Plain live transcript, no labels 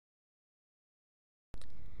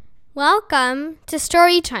Welcome to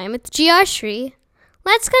Storytime with Geoshri.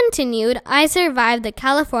 Let's continue I Survived the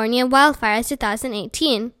California Wildfires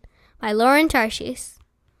 2018 by Lauren Tarshish.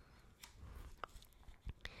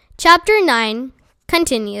 Chapter 9,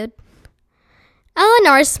 continued.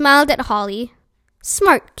 Eleanor smiled at Holly.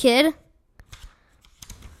 Smart kid.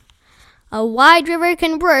 A wide river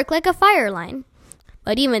can work like a fire line,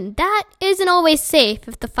 but even that isn't always safe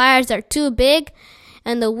if the fires are too big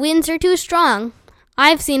and the winds are too strong.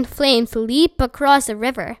 I've seen flames leap across a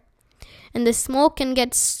river, and the smoke can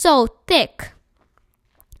get so thick.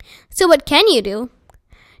 So what can you do?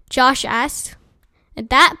 Josh asked. At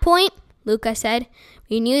that point, Luca said,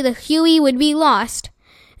 we knew the Huey would be lost,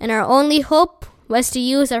 and our only hope was to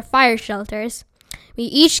use our fire shelters. We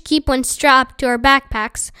each keep one strapped to our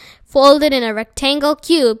backpacks, folded in a rectangle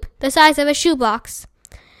cube the size of a shoebox.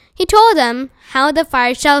 He told them how the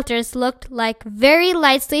fire shelters looked like very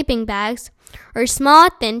light sleeping bags or small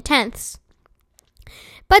thin tents.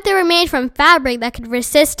 But they were made from fabric that could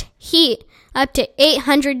resist heat up to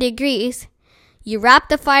 800 degrees. You wrap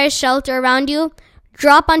the fire shelter around you,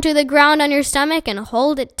 drop onto the ground on your stomach, and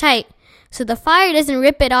hold it tight so the fire doesn't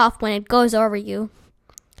rip it off when it goes over you.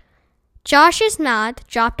 Josh's mouth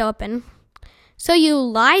dropped open. So you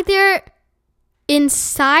lie there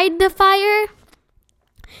inside the fire?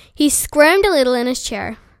 He squirmed a little in his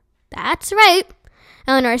chair. That's right,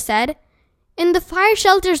 Eleanor said. And the fire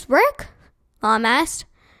shelters work? Mom asked.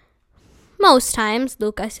 Most times,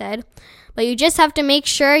 Luca said. But you just have to make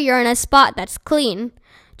sure you're in a spot that's clean.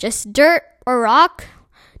 Just dirt or rock.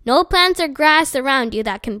 No plants or grass around you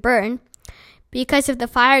that can burn. Because if the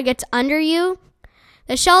fire gets under you,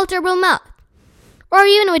 the shelter will melt. Or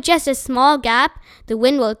even with just a small gap, the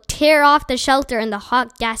wind will tear off the shelter and the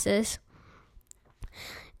hot gases.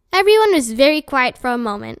 Everyone was very quiet for a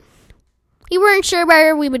moment. We weren't sure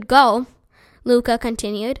where we would go, Luca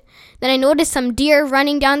continued. Then I noticed some deer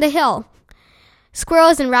running down the hill.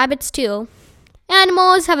 Squirrels and rabbits too.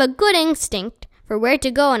 Animals have a good instinct for where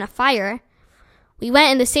to go in a fire. We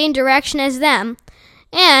went in the same direction as them,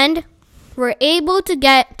 and were able to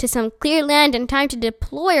get to some clear land in time to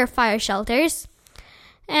deploy our fire shelters.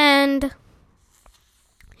 And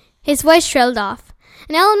his voice trailed off,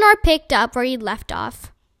 and Eleanor picked up where he'd left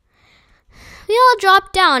off. We all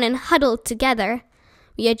dropped down and huddled together.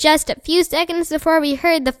 We had just a few seconds before we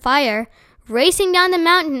heard the fire racing down the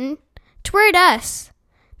mountain toward us.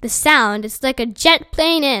 The sound is like a jet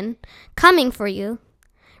plane coming for you,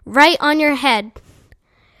 right on your head.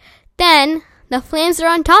 Then the flames are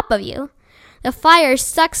on top of you. The fire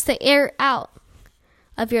sucks the air out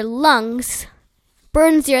of your lungs,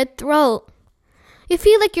 burns your throat. You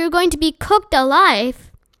feel like you're going to be cooked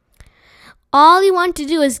alive. All you want to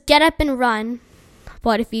do is get up and run.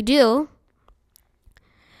 What if you do?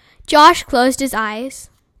 Josh closed his eyes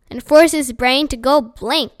and forced his brain to go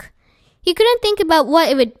blank. He couldn't think about what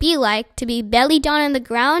it would be like to be belly down on the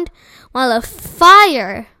ground while a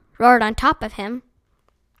fire roared on top of him.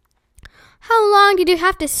 How long did you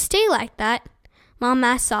have to stay like that? Mom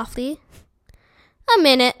asked softly. A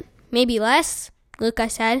minute, maybe less, Luca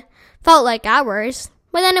said. Felt like hours,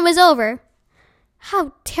 but then it was over.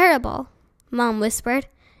 How terrible, Mom whispered.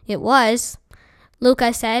 It was,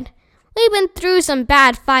 Luca said. We've been through some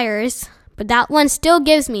bad fires, but that one still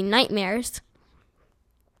gives me nightmares.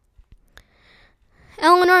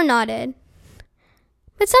 Eleanor nodded.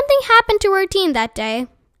 But something happened to our team that day,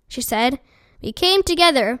 she said. We came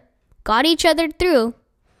together, got each other through.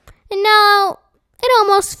 And now it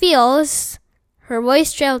almost feels, her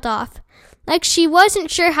voice trailed off, like she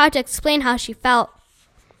wasn't sure how to explain how she felt.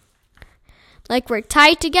 Like we're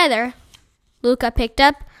tied together, Luca picked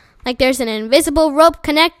up, like there's an invisible rope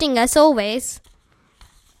connecting us always.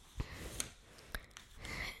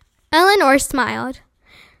 Eleanor smiled.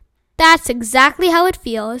 That's exactly how it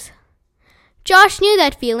feels. Josh knew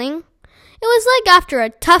that feeling. It was like after a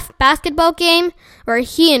tough basketball game where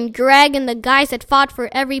he and Greg and the guys had fought for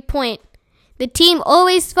every point. The team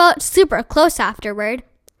always felt super close afterward.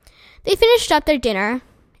 They finished up their dinner,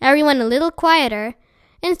 everyone a little quieter,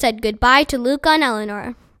 and said goodbye to Luca and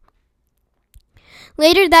Eleanor.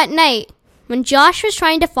 Later that night, when Josh was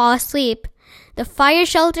trying to fall asleep, the fire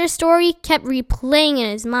shelter story kept replaying in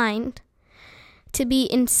his mind. To be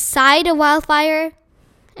inside a wildfire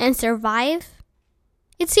and survive?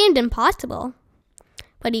 It seemed impossible.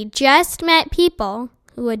 But he just met people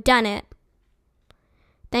who had done it.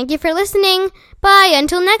 Thank you for listening. Bye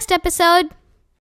until next episode.